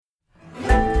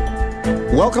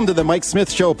Welcome to the Mike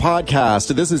Smith Show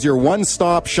podcast. This is your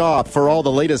one-stop shop for all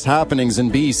the latest happenings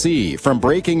in BC. From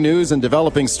breaking news and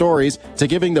developing stories to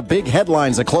giving the big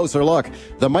headlines a closer look,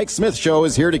 the Mike Smith Show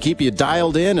is here to keep you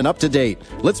dialed in and up to date.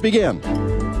 Let's begin.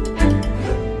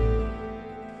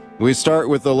 We start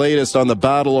with the latest on the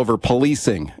battle over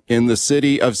policing in the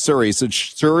city of Surrey. Should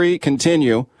Surrey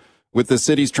continue with the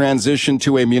city's transition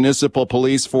to a municipal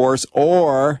police force,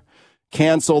 or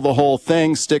cancel the whole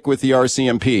thing, stick with the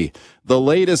RCMP? The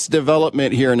latest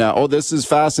development here now. Oh, this is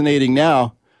fascinating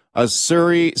now. A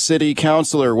Surrey city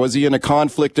councillor, was he in a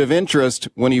conflict of interest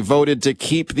when he voted to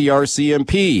keep the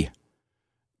RCMP?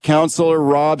 Councillor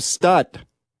Rob Stutt.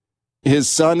 His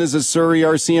son is a Surrey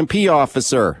RCMP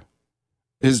officer.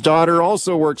 His daughter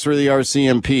also works for the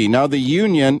RCMP. Now the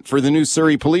union for the new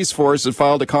Surrey police force has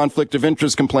filed a conflict of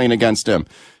interest complaint against him.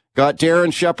 Got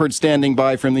Darren Shepherd standing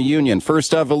by from the union.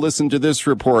 First, have a listen to this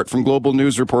report from Global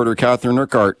News reporter Catherine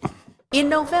Urquhart. In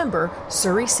November,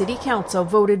 Surrey City Council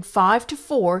voted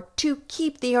 5-4 to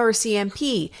keep the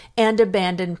RCMP and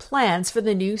abandon plans for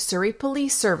the new Surrey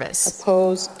Police Service.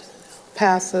 Opposed.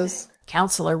 Passes.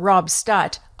 Councillor Rob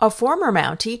Stutt, a former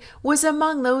Mountie, was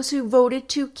among those who voted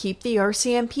to keep the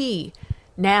RCMP.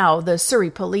 Now, the Surrey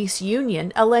Police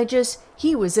Union alleges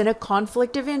he was in a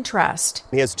conflict of interest.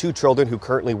 He has two children who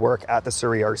currently work at the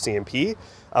Surrey RCMP,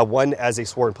 one as a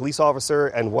sworn police officer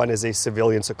and one as a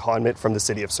civilian secondment from the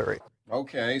city of Surrey.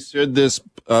 Okay, should this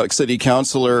city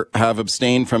councillor have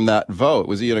abstained from that vote?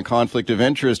 Was he in a conflict of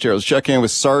interest here? Let's check in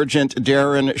with Sergeant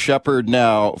Darren Shepherd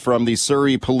now from the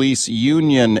Surrey Police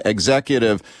Union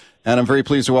Executive. And I'm very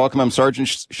pleased to welcome him.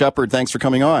 Sergeant Shepherd, thanks for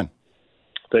coming on.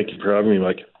 Thank you for having me,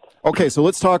 Mike. Okay, so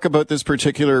let's talk about this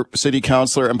particular city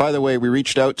councillor. And by the way, we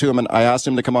reached out to him and I asked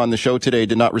him to come on the show today,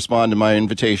 did not respond to my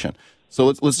invitation. So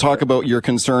let's talk about your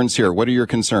concerns here. What are your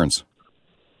concerns?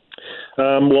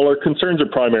 Well, our concerns are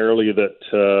primarily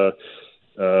that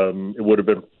it would have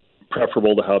been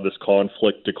preferable to have this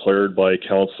conflict declared by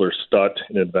Councillor Stutt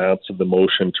in advance of the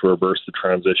motion to reverse the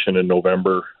transition in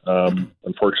November.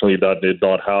 Unfortunately, that did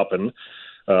not happen.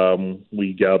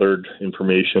 We gathered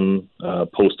information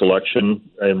post-election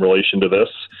in relation to this,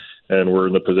 and we're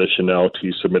in the position now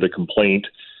to submit a complaint,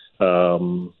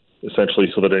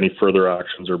 essentially so that any further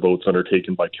actions or votes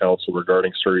undertaken by council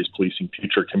regarding Surrey's policing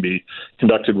future can be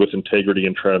conducted with integrity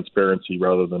and transparency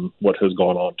rather than what has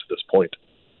gone on to this point.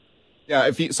 Yeah,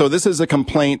 so this is a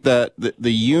complaint that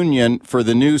the union for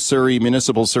the new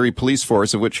Municipal Surrey Police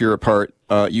Force, of which you're a part,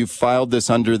 you filed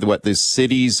this under the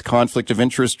city's conflict of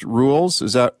interest rules.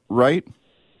 Is that right?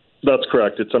 That's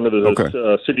correct. It's under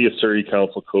the City of Surrey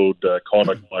Council Code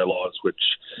conduct bylaws, which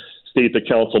state that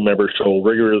council members shall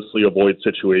rigorously avoid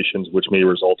situations which may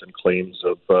result in claims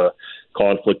of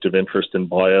conflict of interest and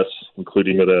bias,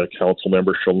 including that a council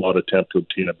member shall not attempt to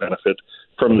obtain a benefit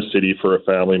from the city for a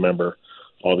family member.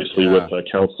 Obviously, with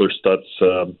Councillor Stutt's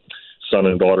son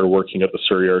and daughter working at the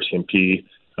Surrey RCMP,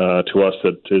 to us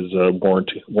that is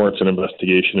warrants an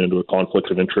investigation into a conflict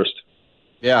of interest.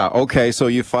 Yeah, okay, so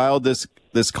you filed this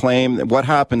claim. What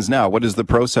happens now? What is the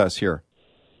process here?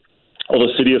 Well,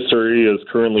 the City of Surrey is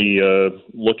currently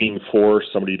looking for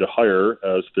somebody to hire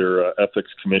as their ethics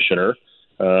commissioner.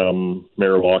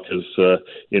 Mayor Locke has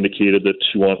indicated that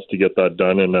she wants to get that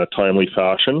done in a timely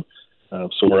fashion.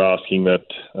 So we're asking that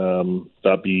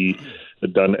that be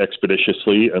done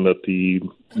expeditiously and that the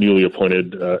newly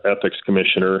appointed ethics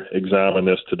commissioner examine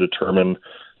this to determine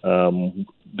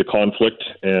the conflict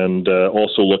and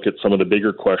also look at some of the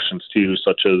bigger questions too,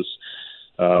 such as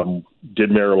did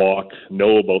Mayor Locke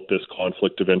know about this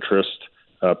conflict of interest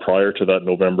prior to that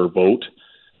November vote?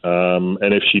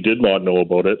 And if she did not know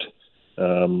about it,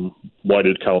 why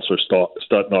did Councillor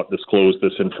Stutt not disclose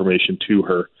this information to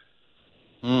her?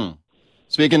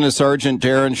 Speaking to Sergeant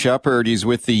Darren Shepherd, he's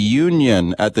with the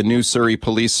union at the new Surrey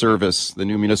Police Service, the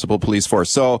new municipal police force.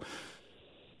 So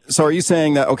are you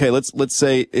saying that, okay, let's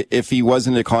say if he was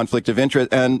in a conflict of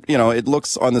interest, and, you know, it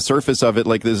looks on the surface of it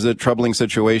like this is a troubling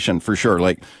situation for sure.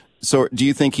 Like, so do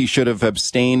you think he should have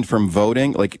abstained from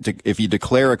voting? Like, if you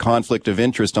declare a conflict of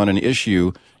interest on an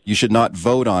issue, you should not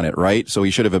vote on it, right? So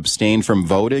he should have abstained from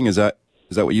voting? Is that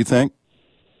what you think?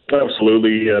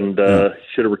 Absolutely, and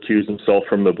should have recused himself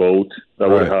from the vote. That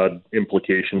would have had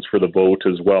implications for the vote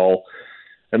as well.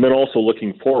 And then also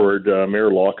looking forward,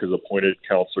 Mayor Locke has appointed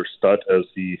Councillor Stutt as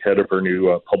the head of her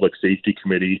new Public Safety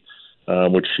Committee,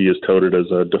 which she has touted as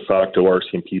a de facto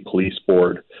RCMP police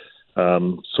board.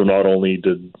 So not only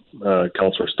did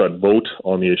Councillor Stutt vote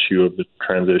on the issue of the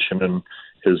transition, and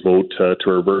his vote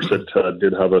to reverse it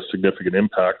did have a significant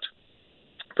impact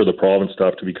for the province to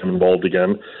have to become involved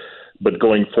again. But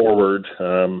going forward,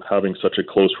 having such a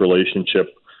close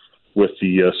relationship with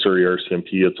the Surrey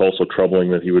RCMP. It's also troubling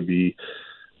that he would be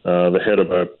the head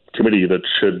of a committee that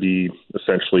should be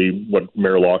essentially what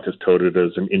Mayor Locke has touted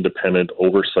as an independent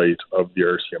oversight of the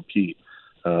RCMP.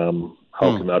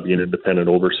 How can that be an independent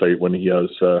oversight when he has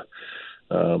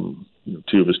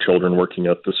two of his children working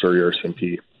at the Surrey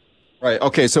RCMP? Right.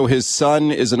 Okay. So his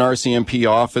son is an RCMP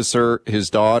officer. His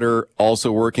daughter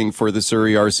also working for the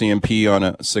Surrey RCMP on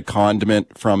a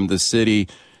secondment from the city.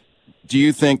 Do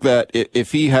you think that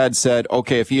if he had said,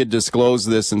 okay, if he had disclosed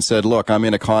this and said, look, I'm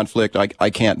in a conflict, I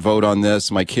can't vote on this,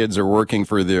 my kids are working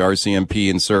for the RCMP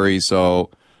in Surrey, so,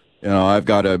 I've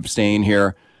got to abstain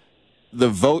here. The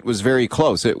vote was very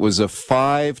close. It was a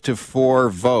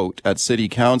 5-4 vote at City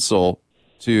Council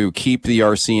to keep the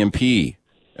RCMP.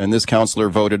 And this councillor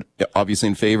voted obviously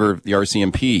in favor of the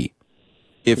RCMP.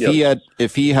 If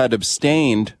he had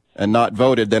abstained and not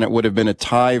voted, then it would have been a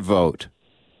tie vote.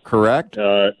 Correct?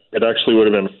 It actually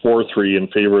would have been 4-3 in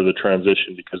favor of the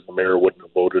transition because the mayor wouldn't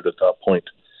have voted at that point.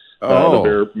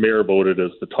 The mayor voted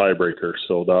as the tiebreaker,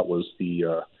 so that was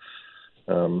the.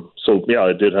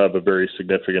 It did have a very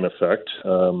significant effect.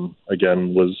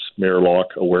 Again, was Mayor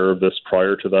Locke aware of this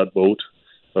prior to that vote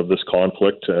of this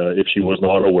conflict? If she was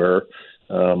not aware,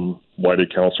 why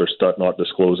did Councillor Stutt not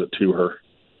disclose it to her?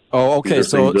 Oh, okay.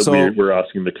 These are things that we're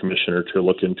asking the commissioner to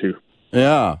look into.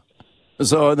 Yeah.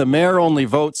 So the mayor only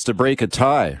votes to break a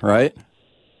tie, right?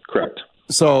 Correct.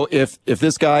 So if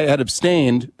this guy had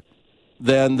abstained,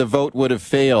 then the vote would have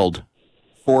failed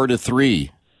 4-3,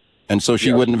 and so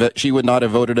she would not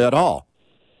have voted at all.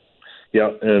 Yeah,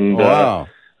 and wow.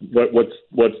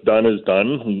 What's done is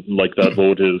done. Like that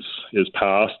vote is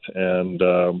passed, and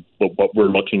what we're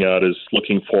looking at is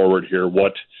looking forward here.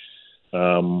 What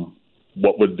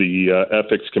would the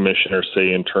ethics commissioner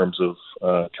say in terms of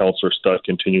Councillor Stutt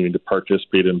continuing to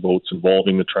participate in votes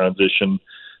involving the transition,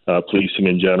 policing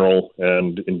in general,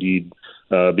 and indeed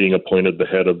being appointed the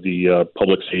head of the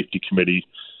Public Safety Committee,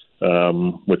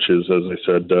 which is, as I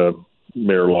said,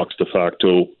 Mayor Locke's de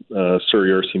facto Surrey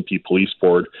RCMP Police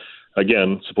Board.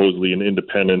 Again, supposedly an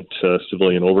independent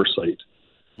civilian oversight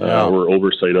or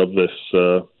oversight of this.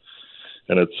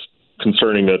 And it's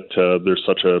concerning that there's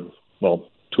such a,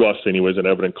 to us anyways, an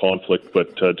evident conflict,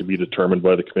 but to be determined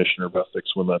by the Commissioner of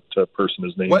Ethics when that person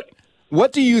is named.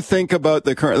 What do you think about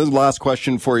the current, this is the last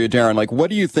question for you, Darren, what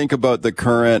do you think about the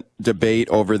current debate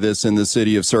over this in the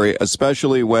city of Surrey,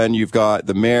 especially when you've got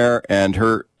the mayor and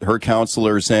her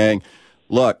councillor saying,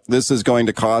 look, this is going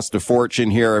to cost a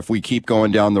fortune here if we keep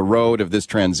going down the road of this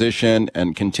transition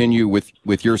and continue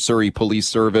with your Surrey Police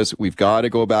Service. We've got to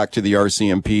go back to the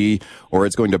RCMP or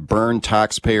it's going to burn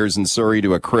taxpayers in Surrey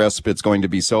to a crisp. It's going to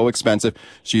be so expensive.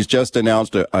 She's just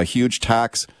announced a huge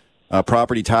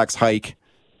property tax hike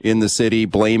in the city,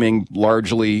 blaming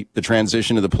largely the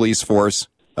transition of the police force,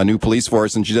 a new police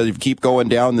force. And she said, if you keep going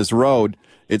down this road,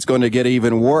 it's going to get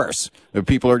even worse.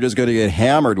 People are just going to get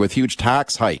hammered with huge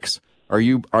tax hikes. Are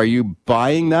you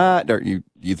buying that? Or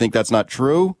you think that's not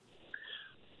true?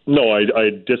 No,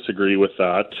 I disagree with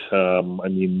that.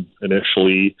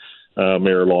 Initially,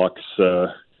 Mayor Locke's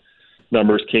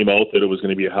numbers came out that it was going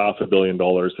to be $500 million,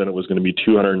 then it was going to be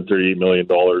 $238 million,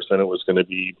 then it was going to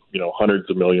be hundreds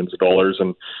of millions of dollars.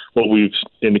 And what we've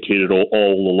indicated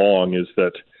all along is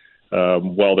that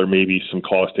while there may be some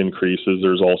cost increases,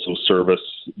 there's also service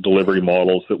delivery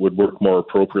models that would work more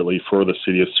appropriately for the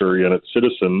city of Surrey and its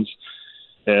citizens.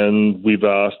 And we've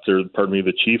asked,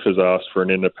 the chief has asked for an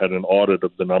independent audit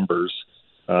of the numbers.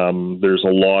 There's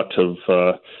a lot of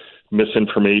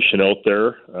misinformation out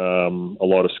there, a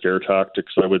lot of scare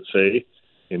tactics, I would say,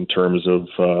 in terms of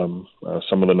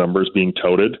some of the numbers being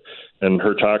touted. And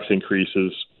her tax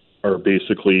increases are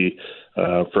basically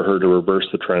for her to reverse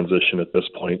the transition at this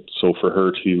point. So for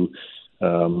her to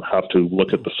have to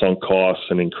look at the sunk costs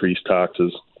and increase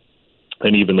taxes,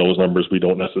 and even those numbers we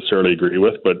don't necessarily agree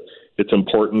with, but it's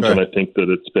important, right. And I think that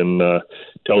it's been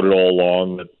touted all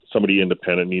along that somebody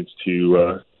independent needs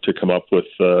to come up with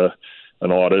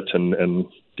an audit and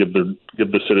give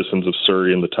the citizens of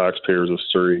Surrey and the taxpayers of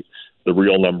Surrey the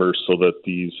real numbers so that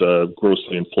these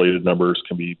grossly inflated numbers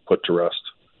can be put to rest.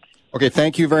 Okay,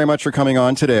 thank you very much for coming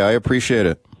on today. I appreciate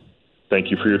it.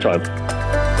 Thank you for your time.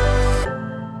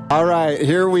 All right,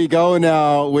 here we go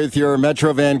now with your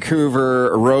Metro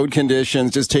Vancouver road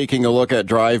conditions. Just taking a look at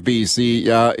Drive BC.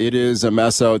 Yeah, it is a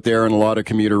mess out there on a lot of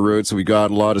commuter routes. We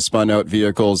got a lot of spun out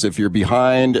vehicles. If you're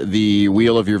behind the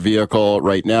wheel of your vehicle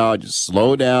right now, just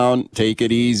slow down, take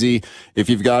it easy. If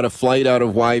you've got a flight out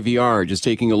of YVR, just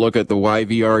taking a look at the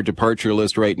YVR departure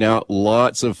list right now,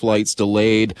 lots of flights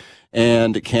delayed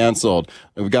and canceled.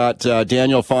 We've got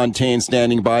Daniel Fontaine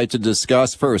standing by to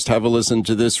discuss. First, have a listen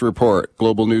to this report.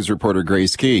 Global News reporter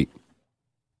Grace Key.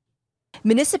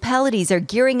 Municipalities are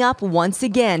gearing up once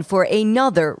again for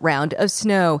another round of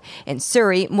snow. In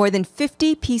Surrey, more than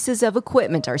 50 pieces of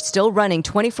equipment are still running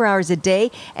 24 hours a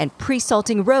day and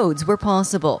pre-salting roads where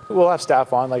possible. We'll have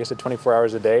staff on, like I said, 24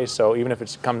 hours a day. So even if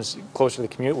it comes closer to the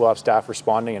commute, we'll have staff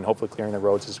responding and hopefully clearing the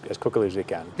roads as quickly as we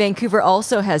can. Vancouver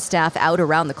also has staff out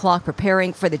around the clock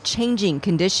preparing for the changing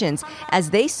conditions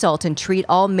as they salt and treat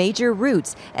all major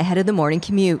routes ahead of the morning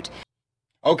commute.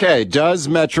 Okay, does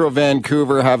Metro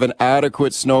Vancouver have an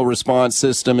adequate snow response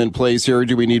system in place here?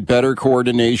 Do we need better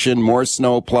coordination, more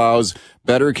snow plows,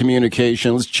 better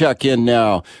communication? Let's check in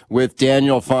now with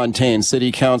Daniel Fontaine,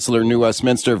 City Councillor, New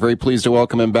Westminster. Very pleased to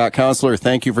welcome him back. Councillor,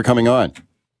 thank you for coming on.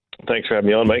 Thanks for having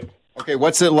me on, Mike. Okay,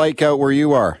 what's it like out where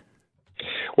you are?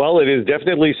 Well, it is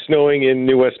definitely snowing in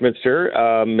New Westminster.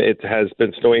 It has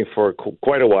been snowing for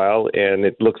quite a while, and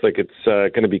it looks like it's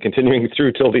going to be continuing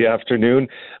through till the afternoon.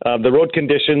 The road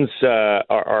conditions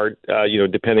are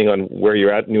depending on where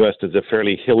you're at. New West is a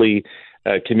fairly hilly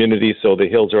community, so the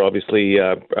hills are obviously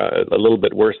a little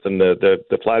bit worse than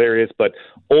the flat areas. But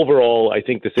overall, I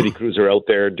think the city crews are out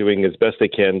there doing as best they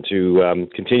can to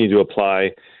continue to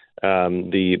apply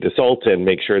the salt and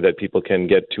make sure that people can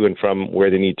get to and from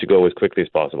where they need to go as quickly as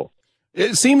possible.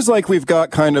 It seems like we've got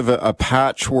kind of a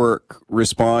patchwork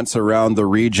response around the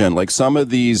region. Like some of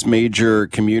these major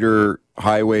commuter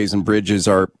highways and bridges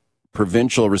are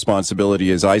provincial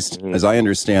responsibility as I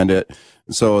understand it.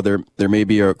 So there may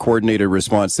be a coordinated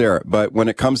response there. But when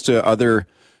it comes to other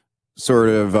sort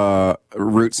of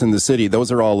routes in the city,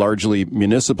 those are all largely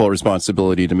municipal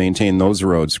responsibility to maintain those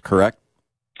roads, correct?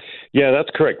 Yeah, that's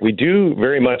correct. We do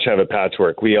very much have a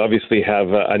patchwork. We obviously have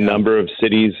a number of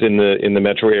cities in the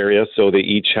metro area, so they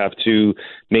each have to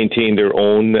maintain their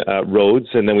own roads.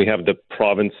 And then we have the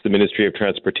province, the Ministry of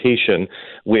Transportation,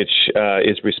 which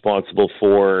is responsible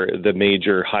for the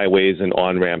major highways and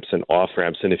on-ramps and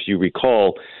off-ramps. And if you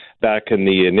recall, back in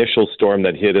the initial storm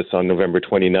that hit us on November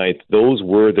 29th, those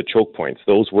were the choke points.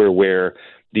 Those were where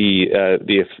the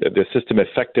system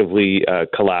effectively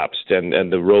collapsed,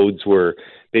 and the roads were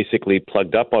basically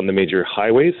plugged up on the major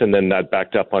highways, and then that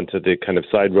backed up onto the kind of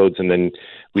side roads, and then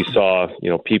we saw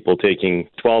people taking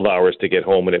 12 hours to get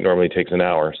home when it normally takes an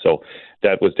hour. So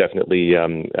that was definitely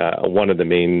one of the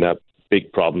main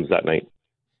big problems that night.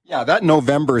 Yeah, that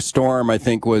November storm, I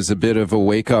think, was a bit of a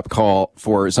wake-up call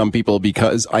for some people,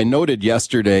 because I noted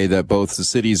yesterday that both the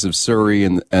cities of Surrey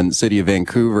and the city of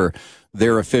Vancouver,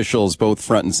 their officials both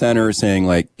front and center saying,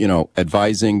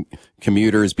 advising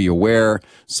commuters, be aware,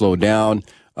 slow down.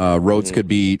 Roads could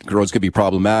be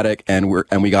problematic, and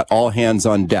we got all hands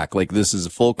on deck. Like, this is a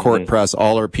full court press,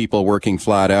 all our people working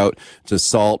flat out to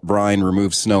salt, brine,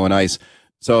 remove snow and ice.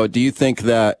 So do you think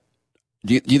that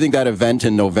event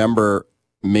in November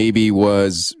maybe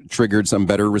triggered some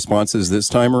better responses this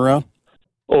time around?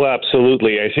 Oh,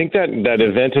 absolutely. I think that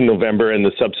event in November and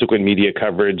the subsequent media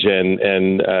coverage and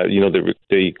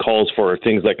the calls for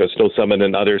things like a snow summit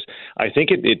and others, I think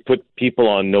it put people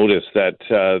on notice that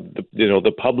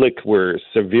the public were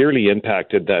severely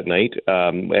impacted that night,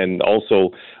 and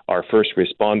also our first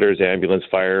responders, ambulance,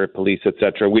 fire, police,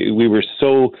 etc. We were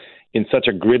so in such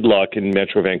a gridlock in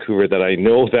Metro Vancouver that I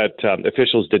know that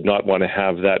officials did not want to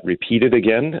have that repeated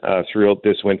again throughout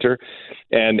this winter.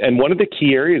 And one of the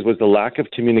key areas was the lack of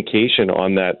communication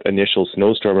on that initial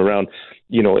snowstorm around,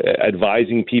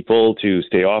 advising people to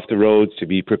stay off the roads, to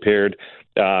be prepared.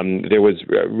 There was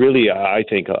really, I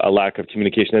think, a lack of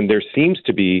communication, and there seems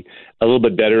to be a little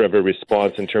bit better of a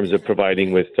response in terms of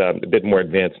providing with a bit more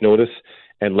advance notice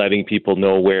and letting people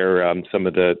know where some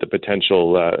of the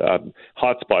potential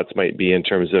hotspots might be in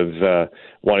terms of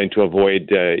wanting to avoid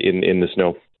in the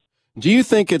snow. Do you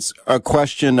think it's a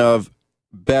question of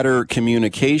better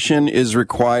communication is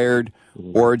required,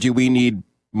 or do we need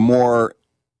more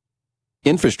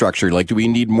infrastructure? Like, do we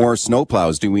need more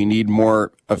snowplows? Do we need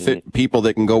more people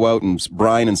that can go out and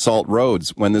brine and salt roads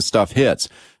when this stuff hits?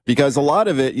 Because a lot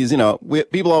of it is,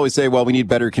 people always say, well, we need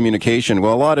better communication.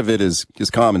 Well, a lot of it is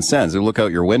common sense. You look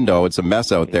out your window, it's a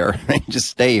mess out there. Just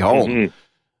stay home.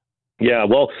 Mm-hmm. Yeah,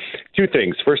 well, two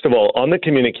things. First of all, on the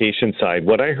communication side,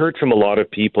 what I heard from a lot of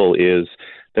people is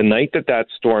the night that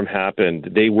storm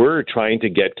happened, they were trying to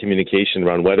get communication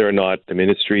around whether or not the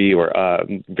ministry or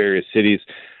various cities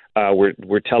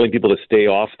we're telling people to stay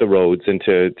off the roads and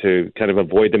to kind of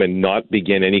avoid them and not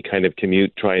begin any kind of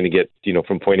commute trying to get,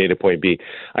 from point A to point B.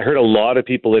 I heard a lot of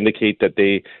people indicate that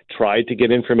they tried to get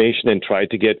information and tried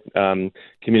to get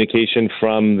communication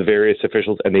from the various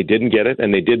officials, and they didn't get it,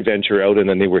 and they did venture out, and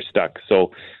then they were stuck.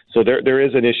 So there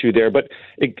is an issue there, but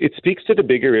it speaks to the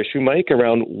bigger issue, Mike,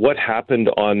 around what happened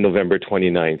on November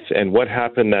 29th and what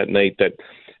happened that night that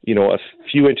a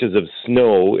few inches of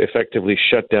snow effectively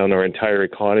shut down our entire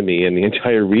economy and the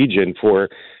entire region for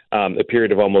a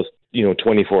period of almost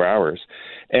 24 hours.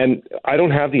 And I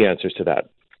don't have the answers to that.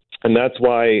 And that's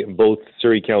why both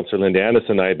Surrey Councillor Linda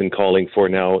Anderson and I have been calling for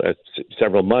now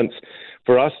several months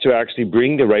for us to actually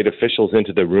bring the right officials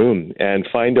into the room and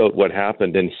find out what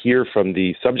happened and hear from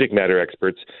the subject matter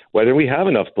experts whether we have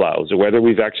enough plows or whether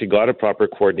we've actually got a proper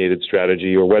coordinated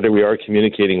strategy or whether we are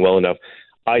communicating well enough.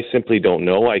 I simply don't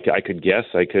know. I could guess.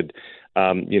 I could,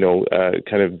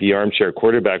 kind of be armchair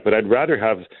quarterback, but I'd rather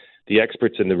have the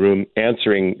experts in the room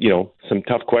answering, some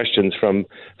tough questions from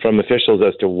officials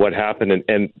as to what happened.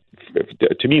 And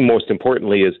to me, most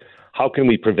importantly, is how can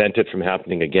we prevent it from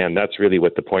happening again? That's really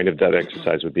what the point of that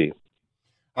exercise would be.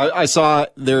 I saw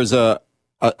there's a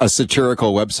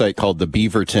satirical website called the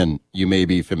Beaverton you may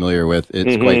be familiar with.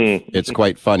 It's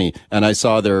quite funny. And I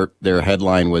saw their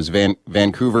headline was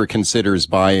Vancouver considers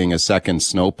buying a second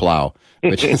snowplow,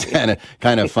 which is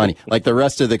kind of funny. Like the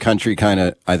rest of the country kind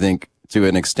of, I think, to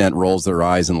an extent rolls their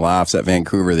eyes and laughs at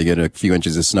Vancouver. They get a few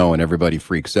inches of snow and everybody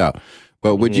freaks out.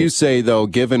 But would you say, though,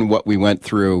 given what we went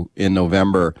through in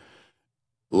November,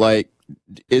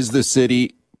 is the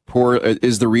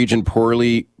region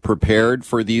poorly prepared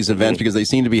for these events because they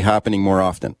seem to be happening more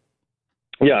often?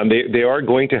 Yeah, they are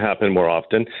going to happen more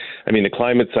often. I mean, the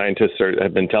climate scientists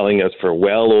have been telling us for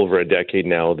well over a decade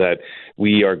now that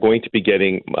we are going to be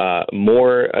getting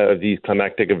more of these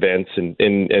climactic events and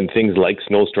things like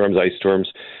snowstorms, ice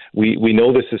storms. We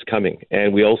know this is coming.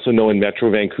 And we also know in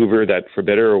Metro Vancouver that for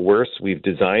better or worse, we've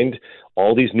designed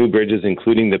all these new bridges,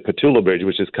 including the Patula Bridge,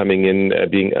 which is coming in,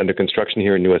 being under construction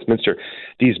here in New Westminster.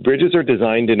 These bridges are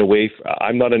designed in a way,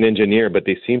 I'm not an engineer, but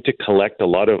they seem to collect a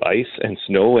lot of ice and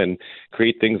snow and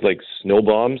create things like snow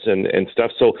bombs and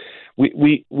stuff. So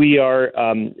we are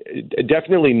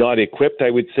definitely not equipped, I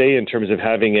would say, in terms of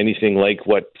having anything like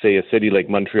what, say, a city like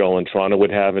Montreal and Toronto would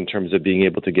have in terms of being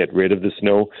able to get rid of the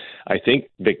snow. I think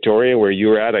Victoria, where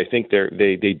you're at, I think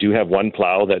they do have one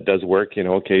plow that does work,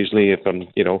 occasionally if I'm,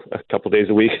 a couple days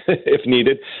a week if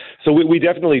needed. So we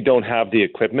definitely don't have the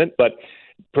equipment, but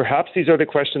perhaps these are the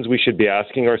questions we should be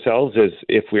asking ourselves is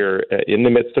if we're in the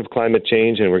midst of climate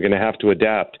change and we're going to have to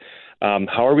adapt.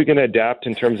 How are we going to adapt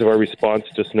in terms of our response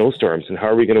to snowstorms? And how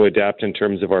are we going to adapt in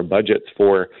terms of our budgets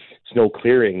for snow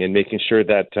clearing and making sure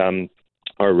that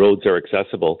our roads are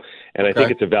accessible? And I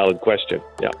think it's a valid question.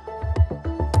 Yeah.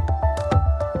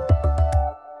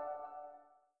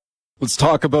 Let's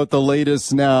talk about the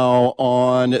latest now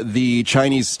on the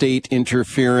Chinese state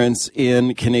interference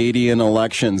in Canadian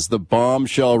elections. The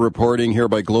bombshell reporting here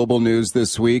by Global News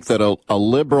this week that a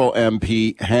Liberal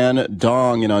MP, Han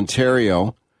Dong in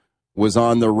Ontario, was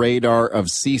on the radar of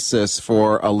CSIS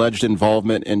for alleged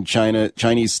involvement in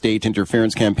Chinese state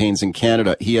interference campaigns in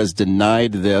Canada. He has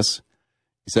denied this.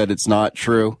 He said it's not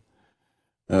true.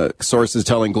 Sources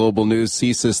telling Global News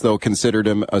CSIS, though, considered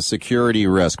him a security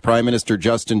risk. Prime Minister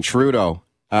Justin Trudeau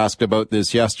asked about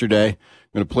this yesterday. I'm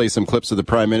going to play some clips of the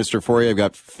Prime Minister for you. I've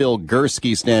got Phil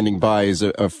Gursky standing by. He's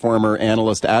a former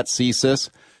analyst at CSIS,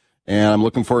 and I'm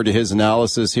looking forward to his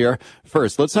analysis here.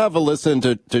 First, let's have a listen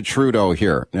to Trudeau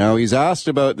here. Now, he's asked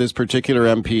about this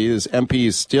particular MP. This MP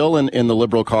is still in the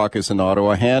Liberal caucus in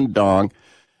Ottawa, Han Dong,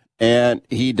 and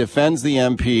he defends the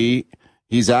MP.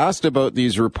 He's asked about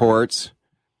these reports.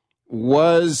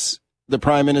 Was the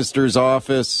Prime Minister's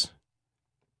office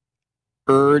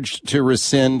urged to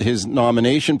rescind his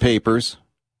nomination papers?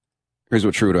 Here's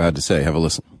what Trudeau had to say. Have a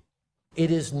listen.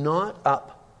 It is not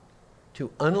up to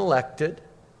unelected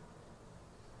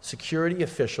security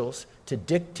officials to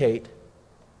dictate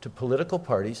to political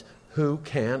parties who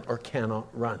can or cannot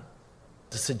run.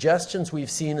 The suggestions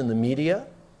we've seen in the media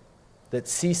that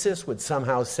CSIS would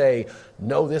somehow say,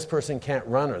 no, this person can't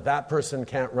run or that person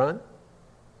can't run,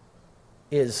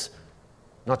 is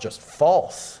not just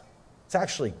false, it's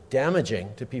actually damaging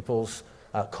to people's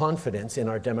confidence in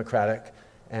our democratic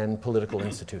and political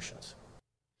institutions.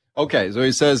 Okay, so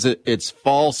he says it's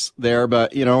false there,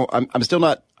 but I'm still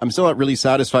not really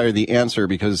satisfied with the answer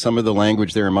because some of the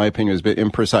language there, in my opinion, is a bit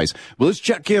imprecise. Well, let's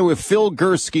check in with Phil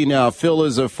Gursky now. Phil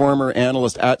is a former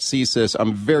analyst at CSIS.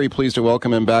 I'm very pleased to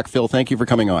welcome him back. Phil, thank you for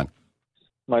coming on.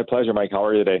 My pleasure, Mike. How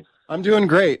are you today? I'm doing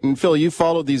great. And Phil, you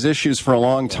followed these issues for a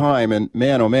long time, and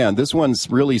man, oh man, this one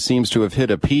really seems to have hit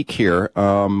a peak here,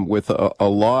 with a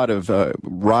lot of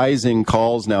rising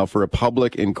calls now for a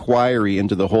public inquiry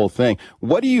into the whole thing.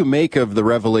 What do you make of the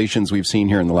revelations we've seen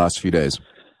here in the last few days?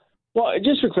 Well,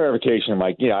 just for clarification,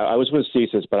 Mike, I was with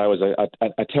CSIS, but I was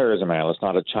a terrorism analyst,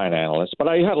 not a China analyst. But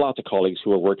I had lots of colleagues who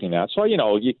were working that. So,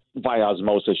 by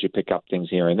osmosis, you pick up things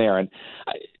here and there. And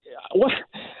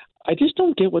I just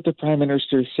don't get what the Prime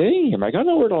Minister is saying here. I don't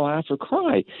know where to laugh or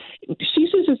cry.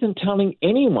 CSIS isn't telling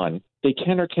anyone they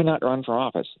can or cannot run for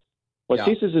office. What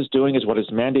CSIS is doing is what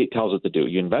its mandate tells it to do.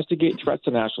 You investigate threats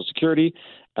to national security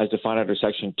as defined under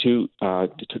Section 2 of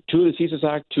the CSIS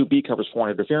Act. 2B covers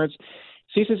foreign interference.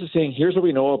 CSIS is saying, here's what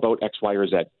we know about X, Y, or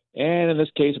Z. And in this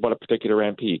case, about a particular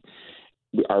MP.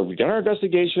 We've done our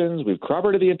investigations. We've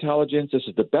corroborated the intelligence. This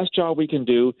is the best job we can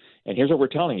do. And here's what we're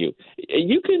telling you.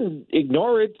 You can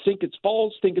ignore it, think it's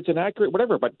false, think it's inaccurate,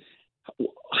 whatever. But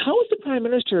how is the Prime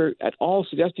Minister at all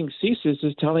suggesting CSIS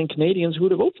is telling Canadians who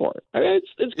to vote for? It's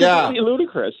completely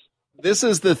ludicrous. This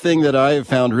is the thing that I have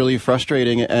found really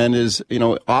frustrating and is,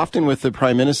 often with the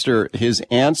Prime Minister, his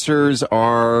answers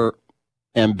are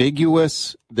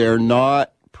ambiguous. They're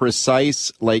not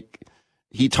precise. Like,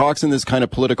 he talks in this kind of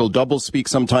political doublespeak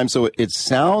sometimes, so it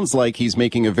sounds like he's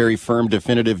making a very firm,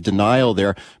 definitive denial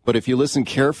there. But if you listen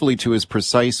carefully to his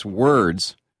precise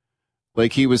words,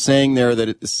 like he was saying there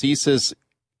that CSIS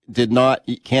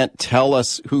can't tell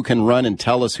us who can run and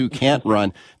tell us who can't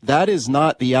run. That is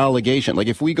not the allegation. Like,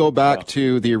 if we go back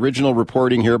to the original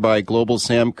reporting here by Global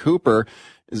Sam Cooper,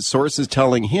 sources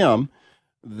telling him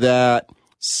that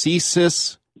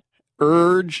CSIS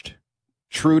urged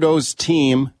Trudeau's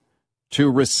team to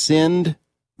rescind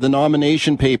the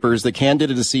nomination papers, the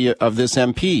candidacy of this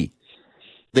MP.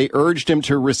 They urged him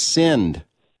to rescind.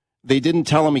 They didn't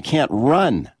tell him he can't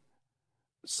run.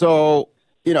 So,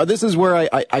 this is where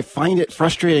I find it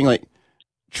frustrating. Like,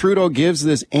 Trudeau gives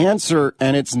this answer,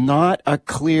 and it's not a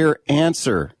clear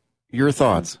answer. Your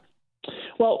thoughts?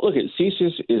 Well, look,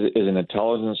 CSIS is an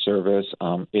intelligence service.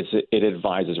 It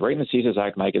advises. Right in the CSIS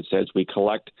Act, Mike, it says we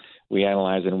collect, we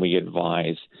analyze, and we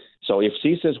advise. So if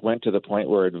CSIS went to the point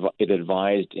where it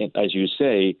advised, as you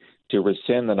say, to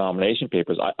rescind the nomination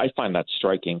papers, I find that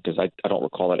striking because I don't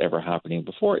recall that ever happening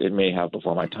before. It may have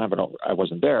before my time, but I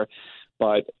wasn't there.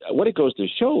 But what it goes to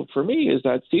show for me is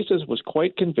that CSIS was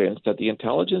quite convinced that the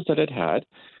intelligence that it had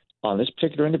on this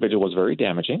particular individual was very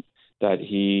damaging, that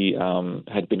he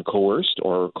had been coerced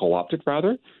or co-opted,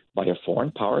 rather, by a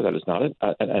foreign power that is not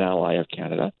an ally of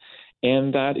Canada,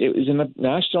 and that it was in the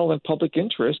national and public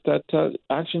interest that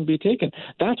action be taken.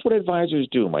 That's what advisors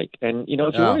do, Mike. And, if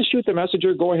you want to shoot the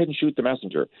messenger, go ahead and shoot the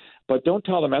messenger. But don't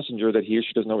tell the messenger that he or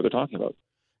she doesn't know what they're talking about.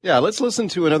 Yeah, let's listen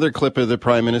to another clip of the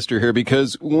Prime Minister here,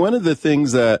 because one of the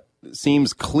things that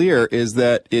seems clear is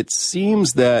that it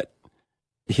seems that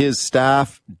his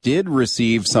staff did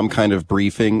receive some kind of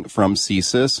briefing from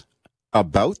CSIS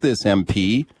about this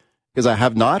MP, because I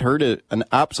have not heard an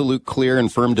absolute clear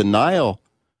and firm denial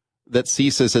that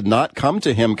CSIS had not come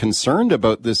to him concerned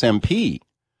about this MP.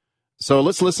 So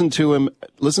let's listen to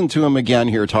him again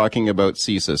here talking about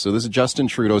CSIS. So this is Justin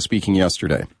Trudeau speaking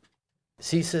yesterday.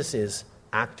 CSIS is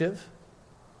active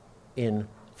in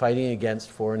fighting against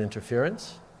foreign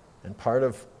interference, and part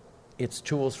of its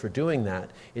tools for doing that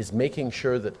is making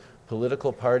sure that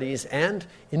political parties and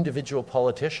individual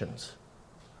politicians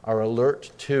are alert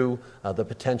to the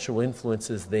potential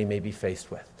influences they may be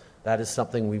faced with. That is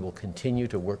something we will continue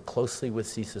to work closely with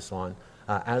CSIS on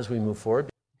as we move forward.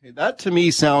 That to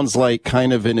me sounds like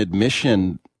kind of an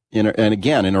admission, in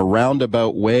a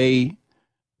roundabout way,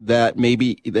 that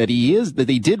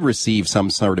they did receive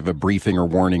some sort of a briefing or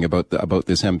warning about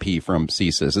this MP from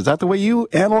CSIS. Is that the way you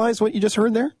analyze what you just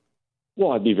heard there?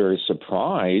 Well, I'd be very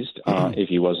surprised if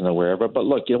he wasn't aware of it. But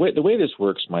look, the way this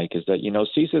works, Mike, is that,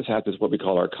 CSIS has this, what we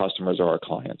call our customers or our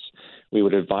clients. We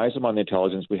would advise them on the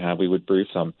intelligence we have. We would brief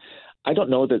them. I don't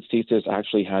know that CSIS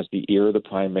actually has the ear of the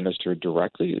Prime Minister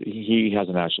directly. He has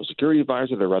a national security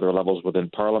advisor. There are other levels within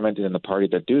Parliament and in the party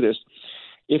that do this.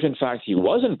 If, in fact, he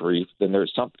wasn't briefed, then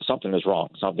there's something is wrong.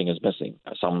 Something is missing.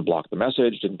 Someone blocked the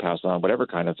message, didn't pass it on, whatever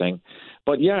kind of thing.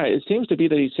 But, yeah, it seems to be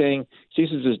that he's saying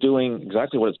CSIS is doing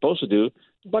exactly what it's supposed to do.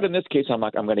 But in this case, I'm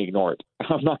going to ignore it.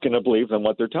 I'm not going to believe them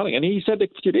what they're telling. And he said a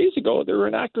few days ago there were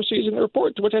inaccuracies in the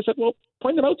report, to which I said, well,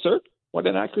 point them out, sir. What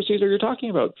inaccuracies are you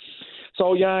talking about?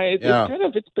 So,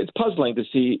 it's puzzling to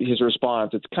see his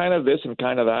response. It's kind of this and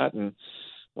kind of that. And,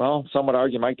 well, some would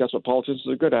argue, Mike, that's what politicians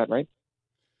are good at, right?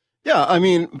 Yeah, I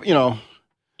mean,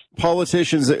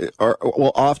 politicians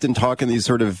will often talk in these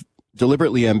sort of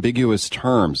deliberately ambiguous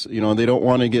terms. They don't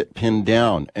want to get pinned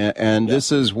down. And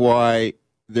this is why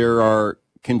there are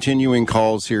continuing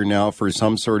calls here now for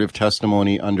some sort of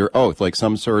testimony under oath, like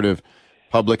some sort of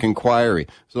public inquiry.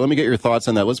 So let me get your thoughts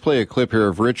on that. Let's play a clip here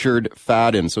of Richard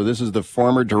Fadden. So this is the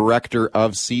former director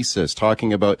of CSIS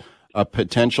talking about a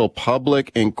potential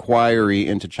public inquiry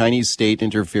into Chinese state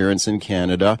interference in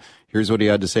Canada. Here's what he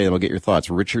had to say, and I'll get your thoughts.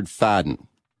 Richard Fadden.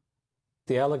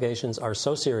 The allegations are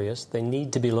so serious, they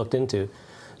need to be looked into.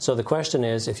 So the question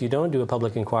is, if you don't do a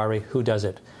public inquiry, who does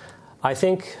it? I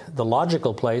think the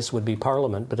logical place would be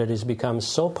Parliament, but it has become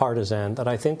so partisan that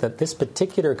I think that this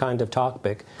particular kind of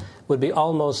topic would be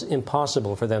almost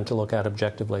impossible for them to look at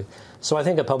objectively. So I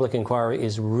think a public inquiry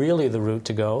is really the route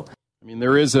to go. I mean,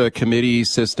 there is a committee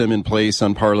system in place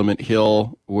on Parliament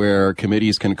Hill where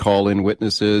committees can call in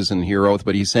witnesses and hear oath,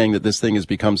 but he's saying that this thing has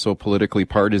become so politically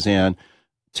partisan.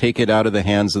 Take it out of the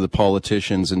hands of the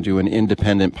politicians and do an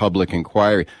independent public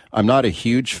inquiry. I'm not a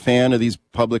huge fan of these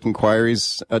public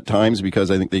inquiries at times because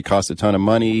I think they cost a ton of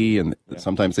money and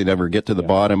sometimes they never get to the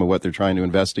bottom of what they're trying to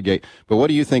investigate. But what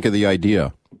do you think of the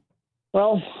idea?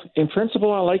 Well, in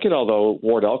principle, I like it, although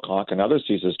Ward Elcock, another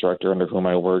CSIS director under whom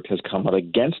I worked, has come out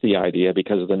against the idea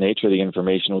because of the nature of the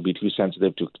information will be too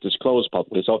sensitive to disclose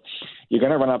publicly. So you're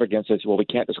going to run up against this, well, we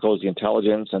can't disclose the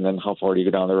intelligence, and then how far do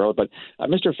you go down the road? But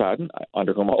Mr. Fadden,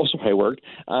 under whom also I worked,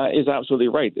 is absolutely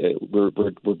right. We're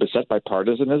beset by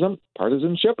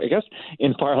partisanship, I guess,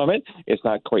 in Parliament. It's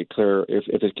not quite clear if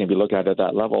it can be looked at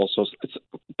that level. So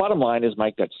bottom line is,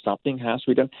 Mike, that something has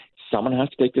to be done. Someone has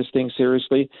to take this thing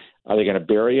seriously. Are they going to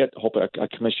bury it, hope a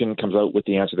commission comes out with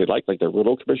the answer they'd like the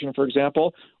Ruddle Commission, for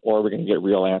example, or are we going to get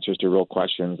real answers to real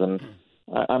questions? And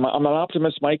I'm an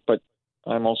optimist, Mike, but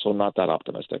I'm also not that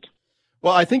optimistic.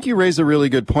 Well, I think you raise a really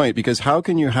good point, because how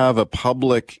can you have a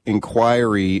public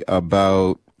inquiry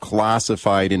about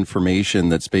classified information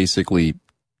that's basically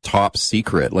top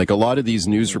secret? Like a lot of these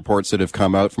news reports that have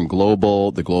come out from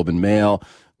the Globe and Mail,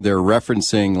 they're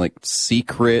referencing like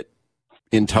secret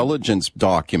intelligence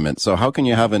documents. So how can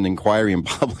you have an inquiry in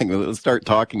public? Let's start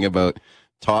talking about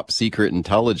top secret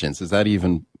intelligence. Is that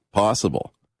even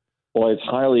possible? Well, it's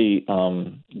highly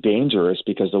dangerous,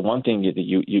 because the one thing that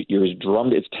you're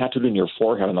drummed, it's tattooed in your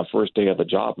forehead on the first day of the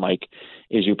job, Mike,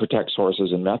 is you protect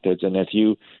sources and methods. And if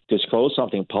you disclose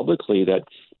something publicly that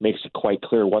makes it quite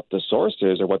clear what the source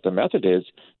is or what the method is,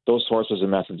 those sources and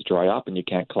methods dry up and you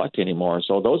can't collect anymore.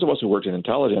 So those of us who worked in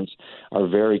intelligence are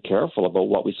very careful about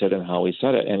what we said and how we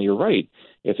said it. And you're right.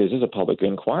 If this is a public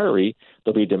inquiry,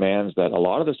 there'll be demands that a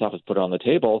lot of the stuff is put on the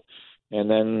table. And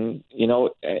then,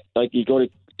 like you go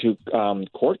to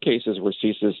court cases where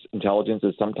CSIS intelligence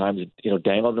is sometimes,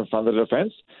 dangled in front of the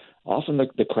defense. Often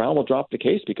the Crown will drop the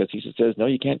case because CSIS says, no,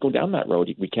 you can't go down that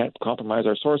road. We can't compromise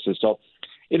our sources. So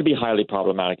it'll be highly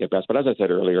problematic at best. But as I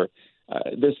said earlier,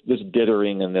 this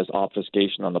dithering and this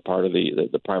obfuscation on the part of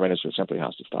the Prime Minister simply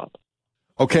has to stop.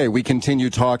 Okay, we continue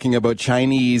talking about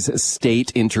Chinese state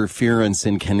interference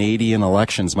in Canadian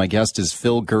elections. My guest is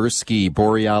Phil Gursky,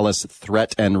 Borealis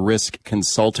Threat and Risk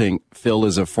Consulting. Phil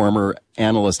is a former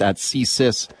analyst at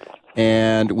CSIS.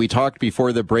 And we talked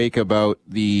before the break about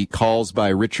the calls by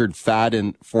Richard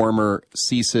Fadden, former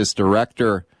CSIS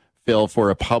director, Phil,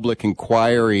 for a public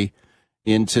inquiry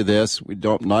into this.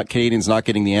 Canadians not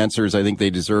getting the answers I think they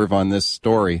deserve on this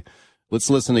story. Let's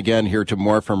listen again here to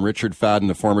more from Richard Fadden,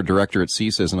 the former director at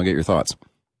CSIS, and I'll get your thoughts.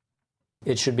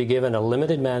 It should be given a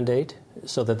limited mandate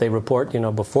so that they report,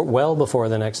 well before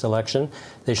the next election.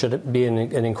 There should be an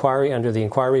inquiry under the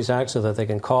Inquiries Act so that they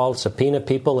can call, subpoena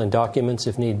people and documents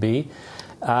if need be.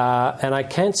 And I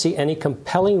can't see any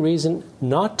compelling reason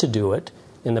not to do it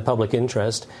in the public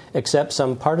interest, except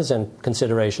some partisan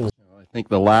considerations. I think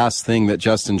the last thing that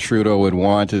Justin Trudeau would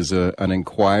want is an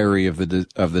inquiry of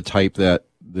the type that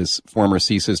this former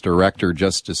CSIS director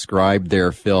just described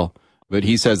there, Phil. But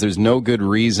he says there's no good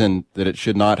reason that it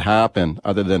should not happen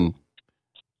other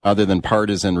than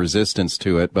partisan resistance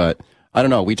to it. But I don't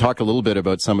know. We talked a little bit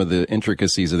about some of the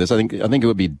intricacies of this. I think it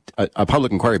would be a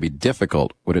public inquiry would be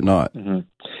difficult, would it not? Mm-hmm.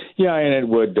 Yeah, and it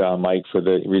would, Mike, for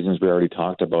the reasons we already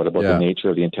talked about the nature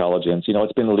of the intelligence.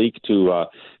 It's been leaked to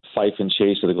Fife and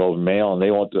Chase of the Globe and Mail, and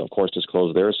they won't, of course,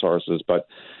 disclose their sources. But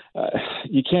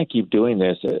you can't keep doing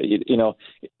this. Put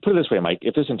it this way, Mike.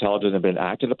 If this intelligence had been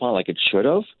acted upon like it should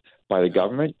have by the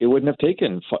government, it wouldn't have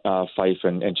taken Fife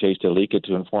and Chase to leak it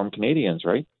to inform Canadians,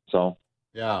 right? So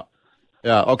yeah.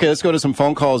 Okay, let's go to some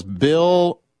phone calls.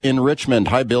 Bill in Richmond.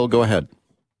 Hi, Bill. Go ahead.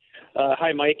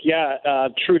 Hi, Mike. Yeah,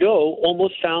 Trudeau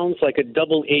almost sounds like a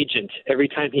double agent every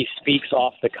time he speaks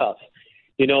off the cuff.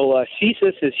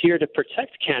 CSIS is here to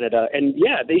protect Canada, and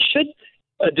they should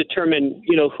determine,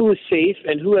 who is safe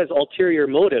and who has ulterior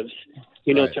motives,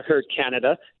 right, to hurt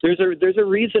Canada. There's a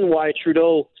reason why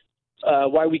Trudeau,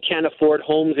 why we can't afford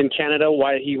homes in Canada,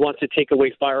 why he wants to take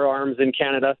away firearms in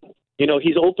Canada.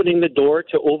 He's opening the door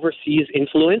to overseas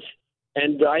influence,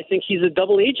 and I think he's a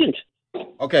double agent.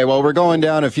 Okay, well, we're going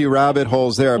down a few rabbit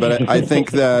holes there, but I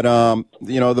think that,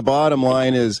 the bottom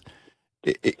line is,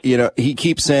 he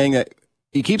keeps saying that,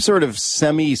 he keeps sort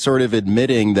of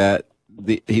admitting that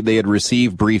they had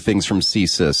received briefings from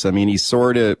CSIS. I mean, he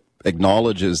sort of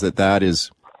acknowledges that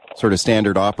is sort of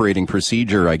standard operating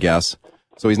procedure, I guess.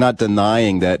 So he's not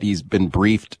denying that he's been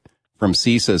briefed from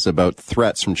CSIS about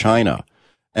threats from China.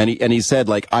 And he said,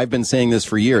 like, I've been saying this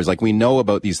for years. Like, we know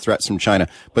about these threats from China.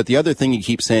 But the other thing he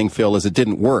keeps saying, Phil, is it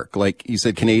didn't work. Like, he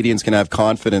said Canadians can have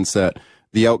confidence that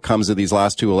the outcomes of these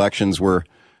last two elections were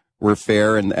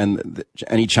fair and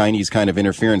any Chinese kind of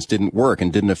interference didn't work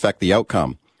and didn't affect the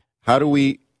outcome. How do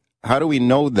we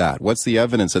know that? What's the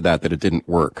evidence of that it didn't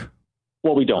work?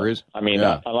 Well, we don't. I mean,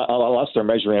 unless they're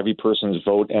measuring every person's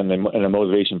vote and the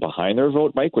motivation behind their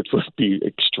vote, Mike, which would be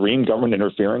extreme government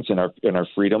interference in our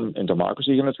freedom and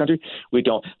democracy in this country, we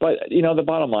don't. But, the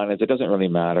bottom line is it doesn't really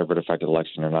matter if it affected the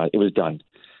election or not. It was done.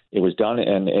 It was done,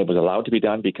 and it was allowed to be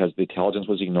done because the intelligence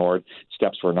was ignored.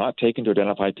 Steps were not taken to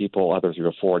identify people, either through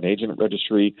a foreign agent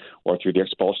registry or through the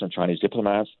expulsion of Chinese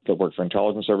diplomats that work for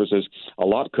intelligence services. A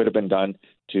lot could have been done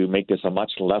to make this a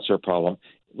much lesser problem,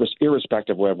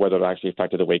 irrespective of whether it actually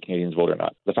affected the way Canadians vote or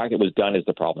not. The fact it was done is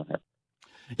the problem here.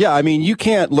 Yeah, I mean, you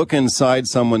can't look inside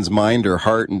someone's mind or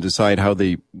heart and decide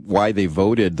why they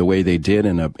voted the way they did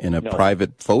in a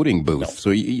private voting booth.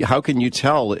 No. So how can you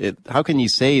tell it? How can you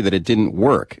say that it didn't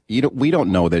work? We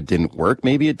don't know that it didn't work.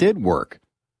 Maybe it did work.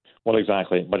 Well,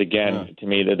 exactly. But again, to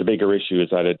me, the bigger issue is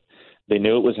that they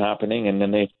knew it was happening, and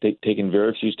then they've taken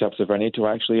very few steps, if any, to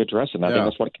actually address it. And I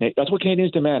think that's what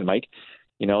Canadians demand, Mike.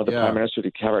 Prime Minister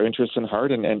to have our interests in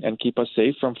heart and keep us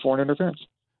safe from foreign interference.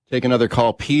 Take another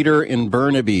call. Peter in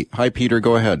Burnaby. Hi, Peter.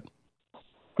 Go ahead.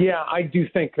 Yeah, I do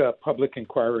think public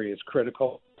inquiry is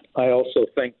critical. I also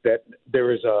think that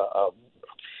there is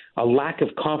a lack of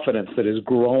confidence that is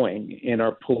growing in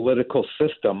our political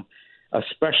system,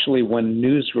 especially when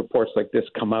news reports like this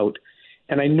come out.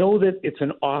 And I know that it's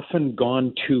an often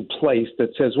gone to place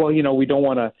that says, well, we don't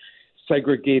want to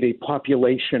segregate a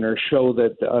population or show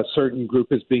that a certain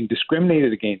group is being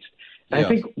discriminated against. I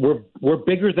think we're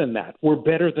bigger than that. We're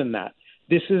better than that.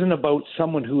 This isn't about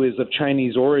someone who is of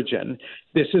Chinese origin.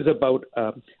 This is about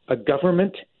a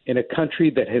government in a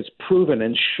country that has proven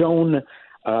and shown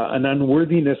an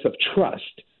unworthiness of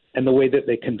trust and the way that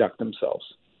they conduct themselves.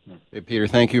 Hey, Peter,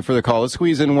 thank you for the call. Let's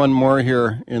squeeze in one more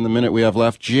here in the minute we have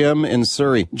left. Jim in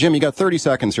Surrey. Jim, you got 30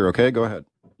 seconds here, okay? Go ahead.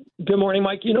 Good morning,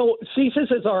 Mike.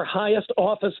 CSIS is our highest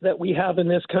office that we have in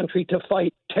this country to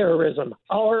fight terrorism,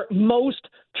 our most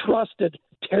trusted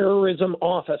terrorism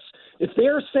office. If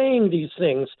they're saying these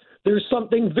things, there's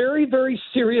something very, very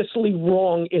seriously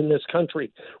wrong in this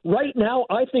country. Right now,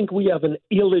 I think we have an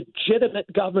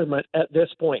illegitimate government at this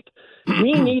point.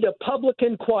 We need a public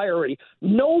inquiry.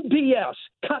 No BS.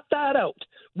 Cut that out.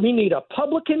 We need a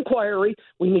public inquiry.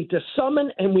 We need to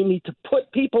summon and we need to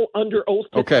put people under oath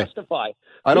to testify.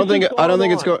 I don't think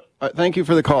it's going. Thank you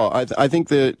for the call. I think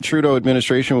the Trudeau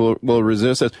administration will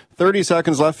resist this. 30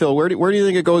 seconds left, Phil. Where do you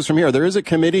think it goes from here? There is a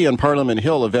committee on Parliament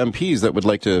Hill of MPs that would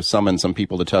like to summon some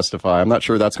people to testify. I'm not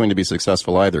sure that's going to be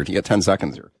successful either. You get 10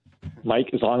 seconds here. Mike,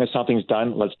 as long as something's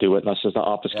done, let's do it. Let's just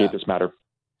obfuscate this matter.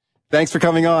 Thanks for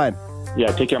coming on. Yeah,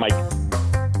 take care, Mike.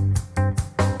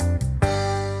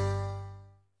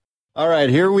 All right,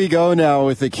 here we go now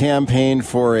with the campaign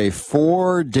for a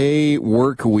 4-day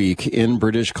work week in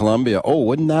British Columbia. Oh,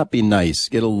 wouldn't that be nice?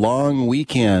 Get a long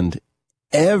weekend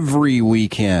every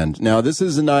weekend. Now, this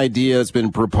is an idea that's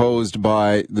been proposed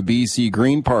by the BC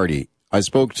Green Party. I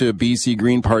spoke to BC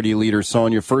Green Party leader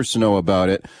Sonia Furstenau about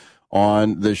it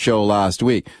on the show last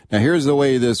week. Now, here's the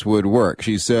way this would work.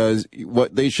 She says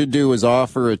what they should do is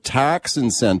offer a tax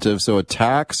incentive, so a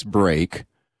tax break,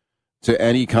 to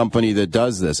any company that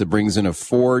does this. It brings in a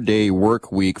 4-day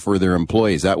work week for their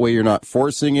employees. That way you're not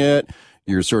forcing it.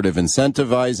 You're sort of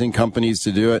incentivizing companies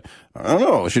to do it. I don't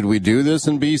know. Should we do this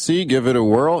in BC? Give it a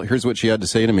whirl? Here's what she had to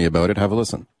say to me about it. Have a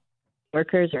listen.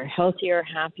 Workers are healthier,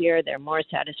 happier, they're more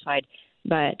satisfied,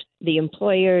 but the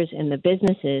employers and the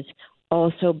businesses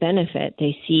also benefit.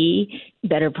 They see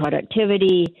better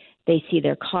productivity, they see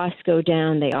their costs go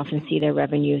down, they often see their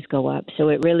revenues go up. So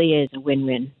it really is a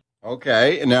win-win.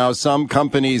 Okay. Now, some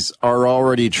companies are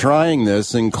already trying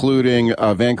this, including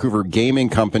a Vancouver gaming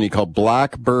company called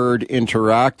Blackbird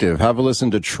Interactive. Have a listen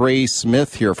to Trey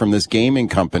Smith here from this gaming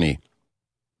company.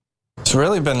 It's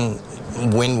really been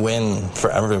win-win for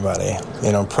everybody.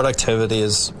 Productivity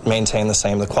is maintained the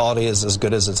same. The quality is as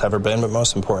good as it's ever been, but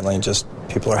most importantly, just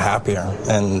people are happier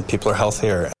and people are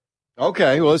healthier.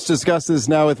 Okay, well, let's discuss this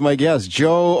now with my guest,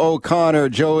 Joe O'Connor.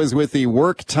 Joe is with the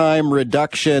Work Time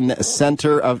Reduction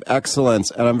Center of Excellence,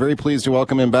 and I'm very pleased to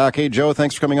welcome him back. Hey, Joe,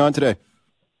 thanks for coming on today.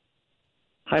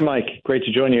 Hi, Mike. Great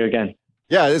to join you again.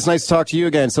 Yeah, it's nice to talk to you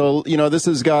again. So, this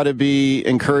has got to be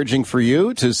encouraging for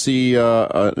you to see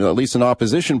at least an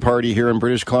opposition party here in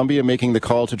British Columbia making the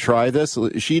call to try this.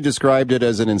 She described it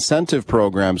as an incentive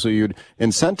program, so you'd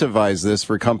incentivize this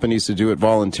for companies to do it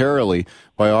voluntarily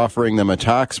by offering them a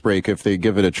tax break if they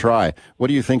give it a try. What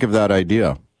do you think of that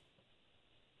idea?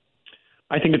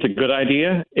 I think it's a good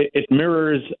idea. It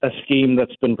mirrors a scheme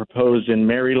that's been proposed in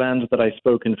Maryland that I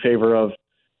spoke in favor of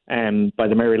by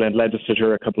the Maryland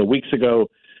legislature a couple of weeks ago,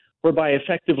 whereby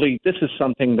effectively this is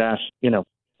something that,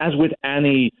 as with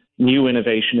any new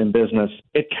innovation in business,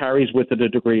 it carries with it a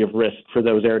degree of risk for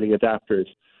those early adapters.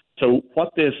 So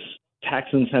what this tax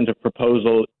incentive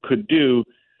proposal could do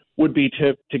would be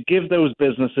to give those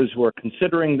businesses who are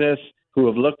considering this, who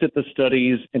have looked at the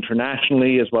studies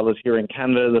internationally as well as here in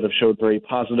Canada that have showed very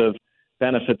positive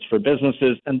benefits for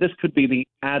businesses, and this could be the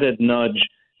added nudge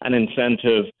and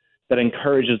incentive that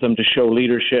encourages them to show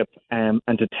leadership and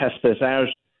to test this out,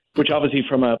 which obviously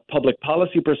from a public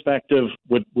policy perspective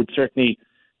would certainly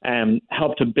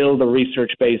help to build a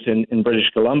research base in British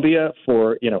Columbia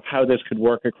for how this could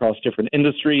work across different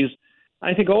industries.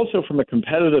 I think also from a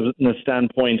competitiveness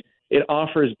standpoint, it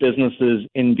offers businesses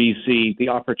in BC the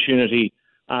opportunity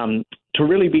to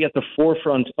really be at the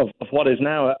forefront of what is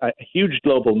now a huge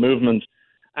global movement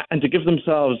and to give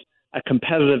themselves a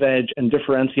competitive edge and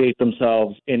differentiate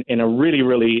themselves in a really,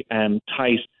 really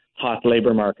tight, hot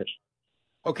labor market.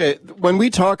 Okay, when we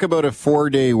talk about a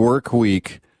 4-day work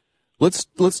week, let's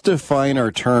define our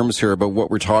terms here about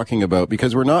what we're talking about,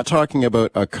 because we're not talking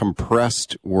about a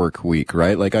compressed work week,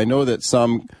 right? Like I know that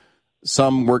some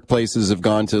workplaces have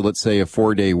gone to, let's say, a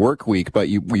 4-day work week, but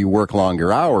you work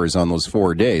longer hours on those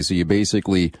 4 days. So you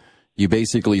basically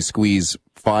squeeze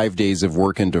 5 days of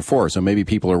work into 4. So maybe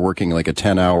people are working like a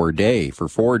 10-hour day for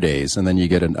 4 days, and then you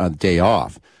get a day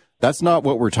off. That's not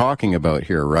what we're talking about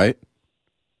here, right?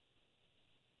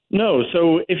 No.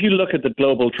 So if you look at the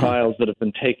global trials that have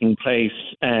been taking place,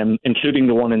 including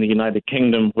the one in the United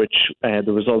Kingdom, which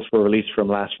the results were released from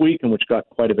last week and which got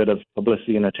quite a bit of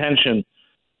publicity and attention,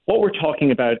 what we're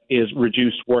talking about is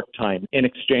reduced work time in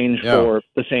exchange for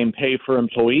the same pay for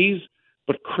employees,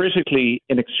 but critically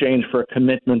in exchange for a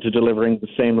commitment to delivering the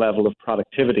same level of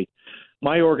productivity.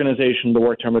 My organization, the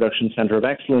Work Time Reduction Centre of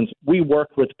Excellence, we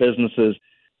work with businesses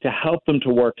to help them to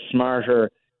work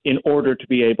smarter in order to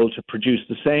be able to produce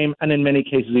the same and in many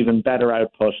cases even better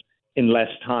output in less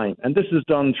time. And this is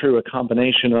done through a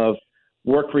combination of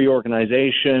work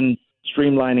reorganization,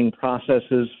 streamlining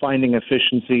processes, finding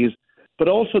efficiencies, but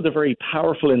also the very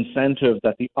powerful incentive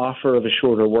that the offer of a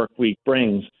shorter work week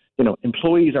brings.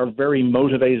 Employees are very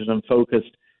motivated and focused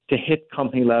to hit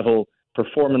company level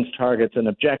performance targets and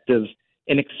objectives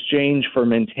in exchange for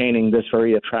maintaining this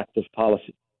very attractive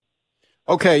policy.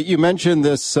 Okay, you mentioned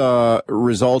this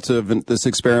result of this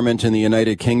experiment in the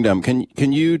United Kingdom.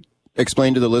 Can you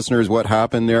explain to the listeners what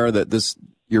happened there?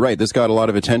 You're right, this got a lot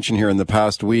of attention here in the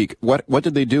past week. What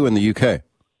did they do in the UK?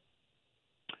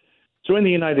 So in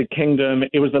the United Kingdom,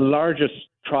 it was the largest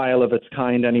trial of its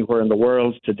kind anywhere in the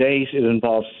world to date. It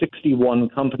involves 61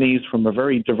 companies from a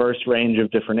very diverse range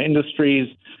of different industries,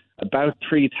 about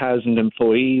 3,000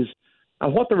 employees.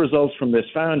 And what the results from this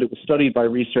found, it was studied by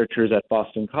researchers at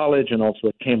Boston College and also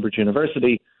at Cambridge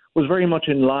University, was very much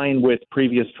in line with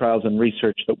previous trials and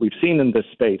research that we've seen in this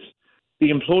space.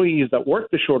 The employees that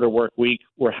worked the shorter work week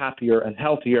were happier and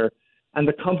healthier, and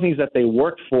the companies that they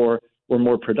worked for were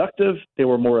more productive, they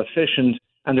were more efficient,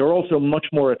 and they were also much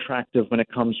more attractive when it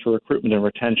comes to recruitment and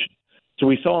retention. So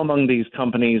we saw among these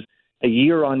companies a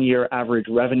year-on-year average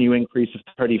revenue increase of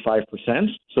 35%.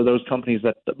 So those companies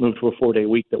that moved to a 4-day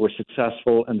week that were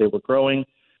successful and they were growing.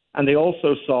 And they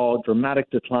also saw dramatic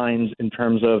declines in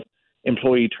terms of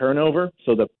employee turnover.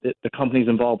 So the companies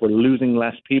involved were losing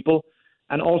less people.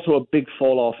 And also a big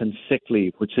fall off in sick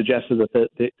leave, which suggested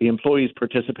that the employees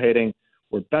participating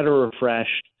were better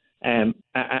refreshed and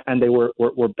they were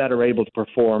better able to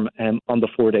perform on the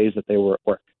 4 days that they were at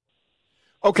work.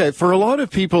 Okay, for a lot of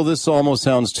people, this almost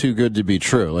sounds too good to be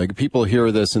true. Like, people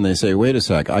hear this and they say, wait a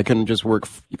sec, I can just work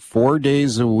 4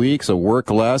 days a week, so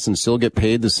work less and still get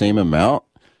paid the same amount?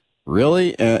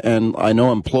 Really? And I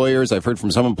know employers, I've heard from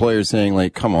some employers saying,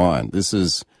 like, come on, this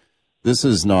is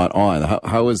not on.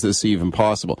 How is this even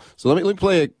possible? So let me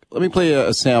play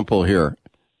a sample here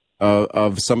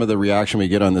of some of the reaction we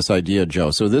get on this idea, Joe.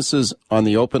 So this is on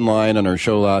the open line on our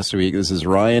show last week. This is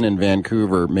Ryan in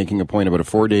Vancouver making a point about a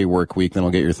 4-day work week. Then I'll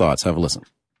get your thoughts. Have a listen.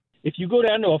 If you go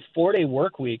down to a 4-day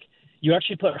work week, you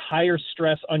actually put higher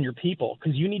stress on your people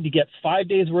because you need to get 5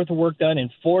 days worth of work done in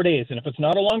 4 days. And if it's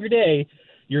not a longer day,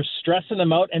 you're stressing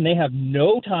them out and they have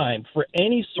no time for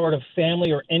any sort of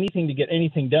family or anything to get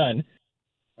anything done.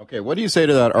 Okay, what do you say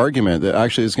to that argument that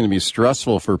actually it's going to be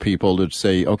stressful for people to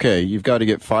say, okay, you've got to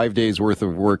get 5 days worth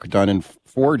of work done in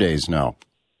 4 days now?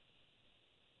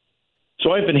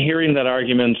 So I've been hearing that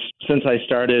argument since I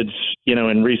started,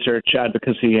 in research,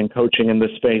 advocacy, and coaching in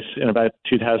this space in about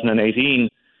 2018.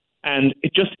 And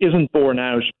it just isn't borne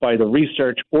out by the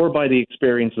research or by the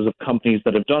experiences of companies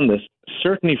that have done this,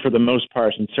 certainly for the most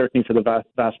part and certainly for the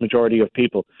vast majority of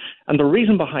people. And the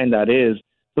reason behind that is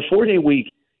the 4-day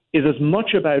week is as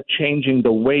much about changing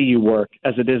the way you work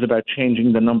as it is about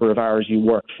changing the number of hours you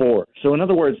work for. So in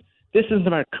other words, this isn't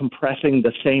about compressing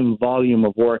the same volume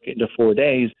of work into 4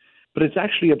 days, but it's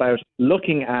actually about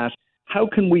looking at how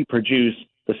can we produce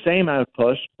the same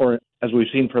output, or as we've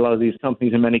seen for a lot of these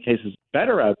companies, in many cases,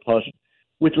 better output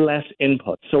with less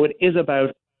input. So it is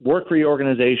about work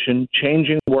reorganization,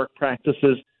 changing work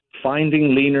practices,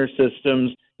 finding leaner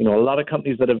systems. A lot of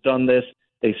companies that have done this,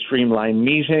 they streamline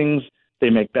meetings, they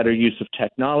make better use of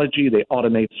technology, they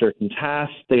automate certain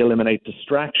tasks, they eliminate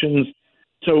distractions.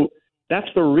 So that's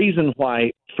the reason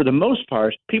why, for the most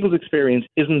part, people's experience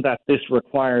isn't that this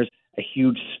requires a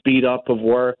huge speed up of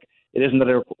work. It isn't that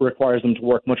it requires them to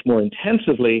work much more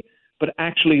intensively, but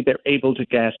actually they're able to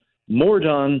get more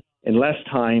done in less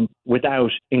time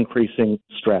without increasing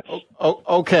stress.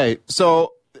 Okay,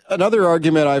 so another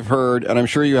argument I've heard, and I'm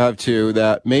sure you have too,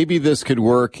 that maybe this could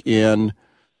work in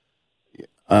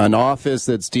an office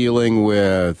that's dealing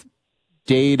with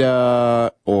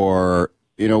data, or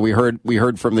we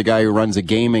heard from the guy who runs a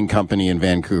gaming company in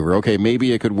Vancouver. Okay,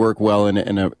 maybe it could work well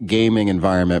in a gaming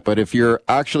environment, but if you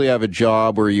actually have a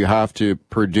job where you have to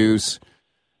produce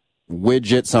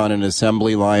widgets on an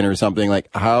assembly line or something, like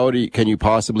can you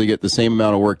possibly get the same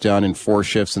amount of work done in 4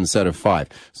 shifts instead of 5?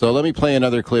 So let me play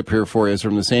another clip here for you. It's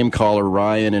from the same caller.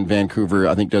 Ryan in Vancouver,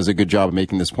 I think, does a good job of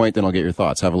making this point. Then I'll get your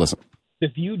thoughts. Have a listen.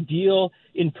 If you deal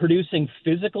in producing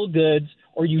physical goods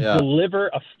or you deliver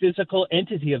a physical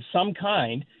entity of some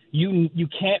kind, you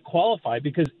can't qualify,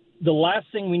 because the last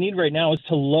thing we need right now is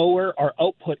to lower our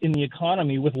output in the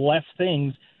economy with less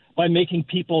things by making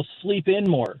people sleep in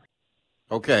more.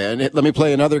 Okay, and let me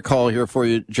play another call here for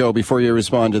you, Joe, before you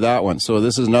respond to that one. So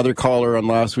this is another caller on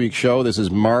last week's show. This is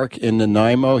Mark in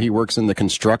Nanaimo. He works in the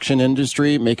construction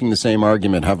industry, making the same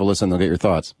argument. Have a listen. They'll get your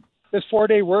thoughts. This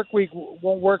 4-day work week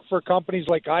won't work for companies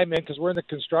like I'm in, because we're in the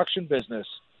construction business.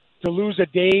 To lose a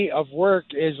day of work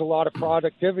is a lot of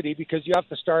productivity, because you have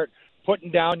to start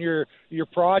putting down your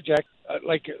project.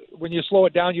 Like when you slow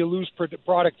it down, you lose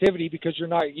productivity because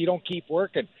you don't keep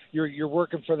working. You're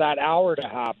working for that hour to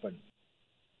happen.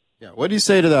 Yeah. What do you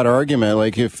say to that argument?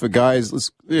 Like if a guy's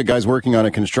working on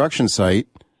a construction site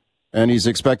and he's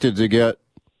expected to get,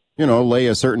 lay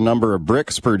a certain number of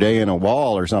bricks per day in a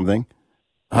wall or something,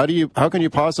 how can you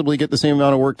possibly get the same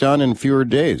amount of work done in fewer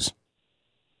days?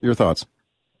 Your thoughts?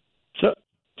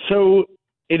 So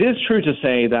it is true to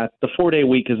say that the 4-day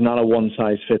week is not a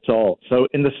one-size-fits-all. So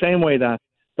in the same way that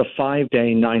the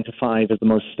 5-day 9-to-5 is the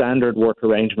most standard work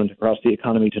arrangement across the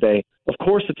economy today, of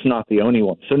course it's not the only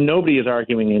one. So nobody is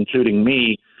arguing, including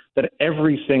me, that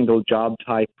every single job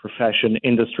type, profession,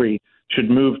 industry should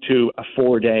move to a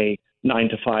 4-day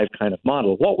 9-to-5 kind of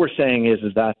model. What we're saying is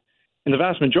that in the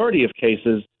vast majority of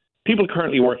cases, people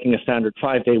currently working a standard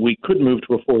 5-day week could move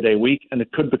to a 4-day week, and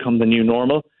it could become the new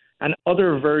normal. And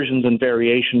other versions and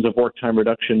variations of work time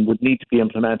reduction would need to be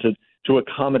implemented to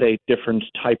accommodate different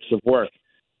types of work.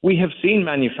 We have seen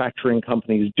manufacturing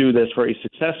companies do this very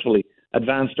successfully.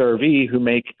 Advanced RV, who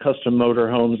make custom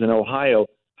motorhomes in Ohio,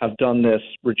 have done this,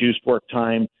 reduced work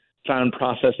time, found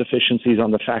process efficiencies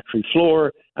on the factory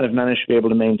floor, and have managed to be able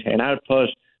to maintain output.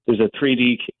 There's a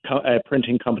 3D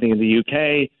printing company in the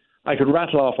UK. I could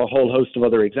rattle off a whole host of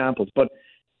other examples, but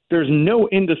there's no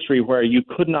industry where you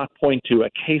could not point to a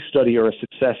case study or a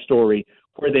success story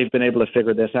where they've been able to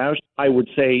figure this out. I would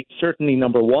say certainly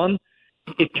number one,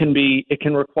 it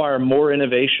can require more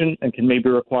innovation and can maybe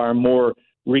require more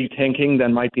rethinking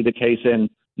than might be the case in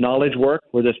knowledge work,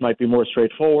 where this might be more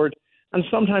straightforward. And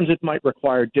sometimes it might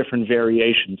require different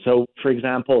variations. So, for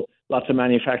example, lots of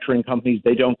manufacturing companies,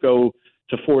 they don't go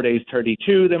to 4 days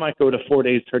 32, they might go to 4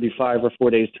 days 35 or 4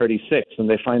 days 36, and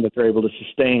they find that they're able to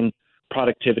sustain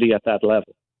productivity at that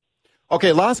level.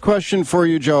 Okay, last question for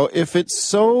you, Joe. If it's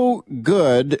so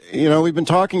good, we've been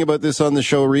talking about this on the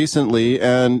show recently,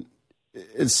 and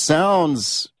it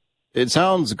sounds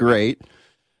great.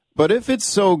 But if it's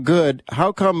so good,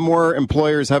 how come more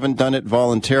employers haven't done it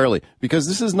voluntarily? Because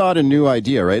this is not a new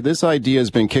idea, right? This idea has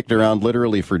been kicked around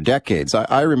literally for decades.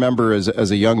 I remember as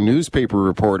a young newspaper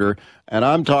reporter, and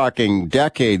I'm talking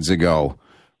decades ago,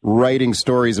 writing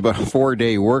stories about a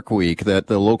 4-day work week that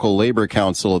the local labor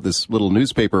council at this little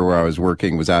newspaper where I was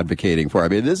working was advocating for. I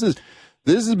mean, this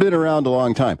This has been around a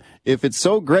long time. If it's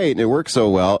so great and it works so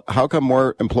well, how come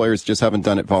more employers just haven't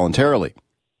done it voluntarily?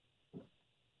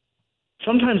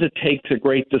 Sometimes it takes a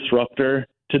great disruptor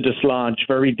to dislodge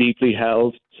very deeply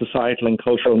held societal and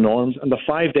cultural norms. And the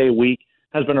 5-day week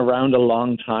has been around a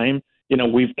long time. You know,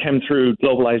 we've come through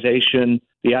globalization,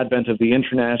 the advent of the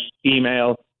internet,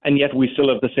 email, and yet we still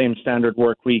have the same standard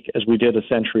work week as we did a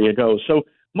century ago. So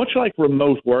much like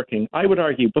remote working, I would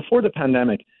argue before the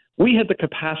pandemic, we had the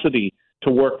capacity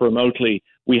to work remotely.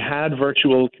 We had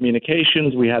virtual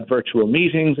communications, we had virtual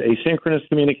meetings, asynchronous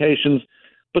communications.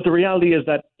 But the reality is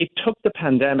that it took the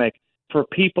pandemic for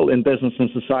people in business and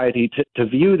society to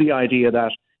view the idea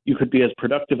that you could be as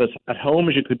productive at home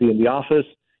as you could be in the office.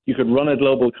 You could run a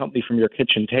global company from your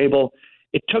kitchen table.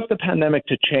 It took the pandemic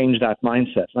to change that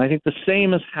mindset. And I think the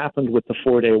same has happened with the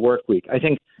 4-day work week. I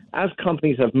think as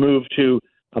companies have moved to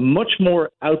a much more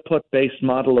output-based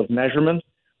model of measurement,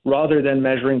 rather than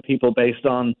measuring people based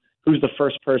on who's the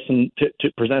first person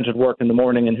to present at work in the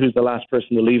morning and who's the last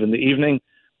person to leave in the evening,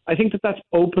 I think that that's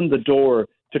opened the door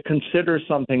to consider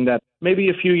something that maybe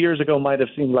a few years ago might have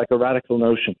seemed like a radical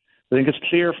notion. I think it's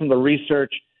clear from the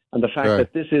research and the fact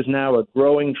that this is now a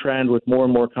growing trend with more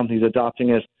and more companies adopting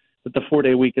it, that the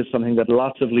 4-day week is something that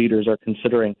lots of leaders are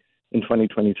considering in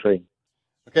 2023.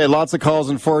 Okay, lots of calls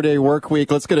in 4-day work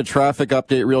week. Let's get a traffic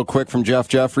update real quick from Jeff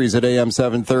Jeffries at AM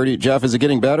 730. Jeff, is it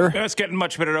getting better? Yeah, it's getting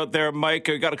much better out there, Mike.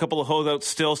 We got a couple of holdouts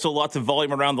still lots of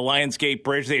volume around the Lionsgate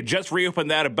Bridge. They just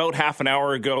reopened that about half an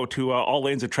hour ago to all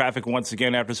lanes of traffic once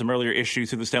again after some earlier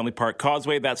issues through the Stanley Park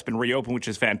Causeway. That's been reopened, which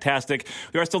is fantastic.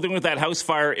 We are still dealing with that house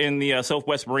fire in the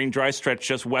Southwest Marine Drive stretch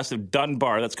just west of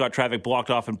Dunbar. That's got traffic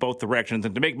blocked off in both directions.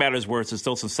 And to make matters worse, there's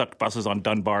still some stuck buses on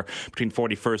Dunbar between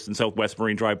 41st and Southwest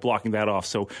Marine Drive blocking that off.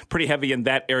 So pretty heavy in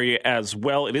that area as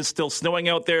well. It is still snowing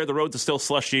out there. The roads are still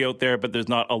slushy out there, but there's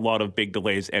not a lot of big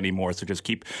delays anymore. So just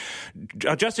keep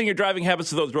adjusting your driving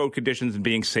habits to those road conditions and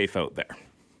being safe out there.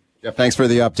 Jeff, thanks for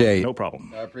the update. No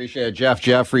problem. I appreciate it. Jeff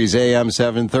Jeffries, AM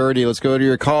 730. Let's go to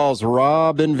your calls.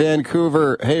 Rob in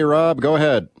Vancouver. Hey, Rob, go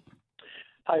ahead.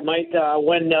 Hi, Mike.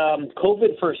 When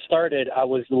COVID first started, I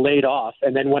was laid off.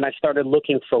 And then when I started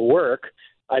looking for work,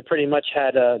 I pretty much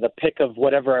had the pick of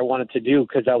whatever I wanted to do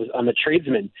because I'm a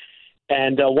tradesman.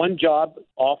 And one job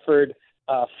offered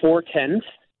 4/10s.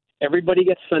 Everybody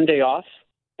gets Sunday off,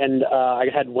 and I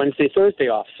had Wednesday, Thursday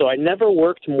off. So I never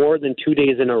worked more than 2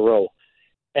 days in a row.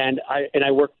 And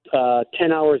I worked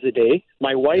 10 hours a day.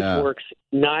 My wife works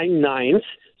 9 nines,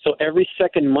 so every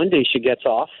second Monday she gets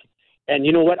off. And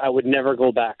you know what? I would never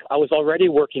go back. I was already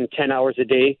working 10 hours a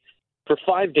day for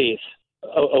 5 days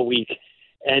a week.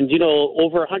 And, you know,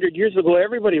 over 100 years ago,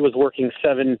 everybody was working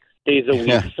 7 days a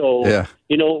week. So,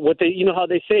 you know how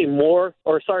they say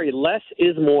less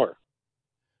is more.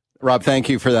 Rob, thank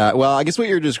you for that. Well, I guess what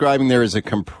you're describing there is a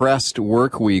compressed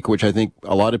work week, which I think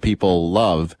a lot of people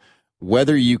love.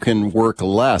 Whether you can work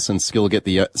less and still get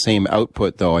the same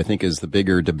output, though, I think is the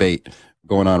bigger debate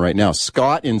going on right now.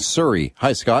 Scott in Surrey.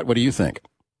 Hi, Scott. What do you think?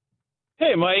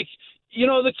 Hey, Mike. You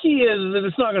know, the key is that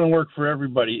it's not going to work for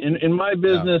everybody. In my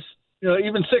business, you know,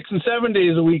 even 6 and 7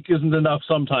 days a week isn't enough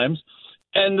sometimes.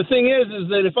 And the thing is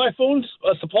that if I phone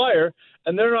a supplier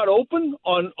and they're not open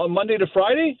on Monday to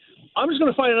Friday, I'm just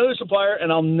going to find another supplier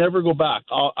and I'll never go back.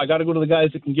 I got to go to the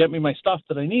guys that can get me my stuff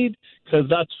that I need because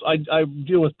I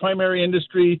deal with primary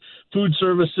industry, food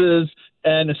services,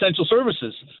 and essential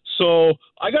services. So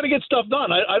I got to get stuff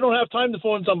done. I don't have time to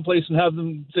phone someplace and have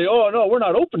them say, oh, no, we're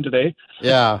not open today.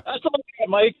 Yeah. That's all I got,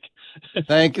 Mike.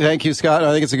 Thank you, Scott.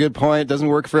 I think it's a good point. It doesn't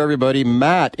work for everybody.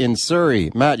 Matt in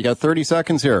Surrey. Matt, you got 30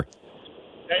 seconds here.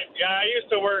 Hey, yeah, I used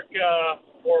to work 4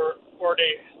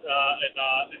 days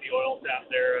in the oil sands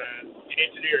there, and you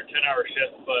need to do your 10-hour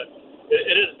shift, but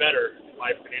it is better, in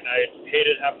my opinion. I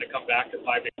hated having to come back to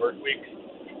 5-day work weeks,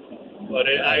 but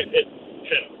it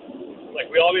shouldn't. Like,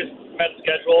 we always met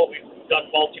schedule. We've done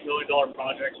multi-million-dollar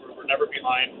projects. We're never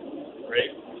behind,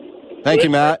 right? Thank you,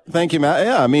 Matt.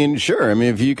 Yeah, I mean, sure. I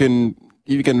mean, if you can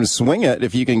swing it,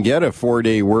 if you can get a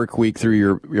 4-day work week through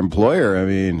your employer, I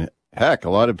mean, heck, a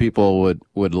lot of people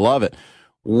would love it.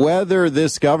 Whether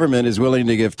this government is willing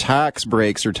to give tax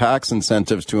breaks or tax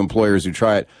incentives to employers who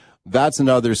try it, that's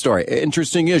another story.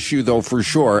 Interesting issue, though, for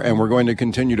sure, and we're going to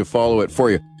continue to follow it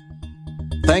for you.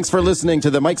 Thanks for listening to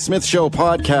the Mike Smith Show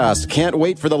podcast. Can't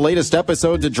wait for the latest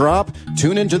episode to drop?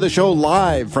 Tune into the show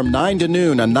live from 9 to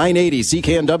noon on 980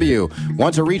 CKNW.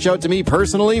 Want to reach out to me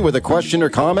personally with a question or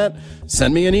comment?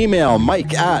 Send me an email,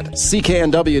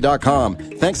 mike@cknw.com.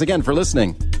 Thanks again for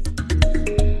listening.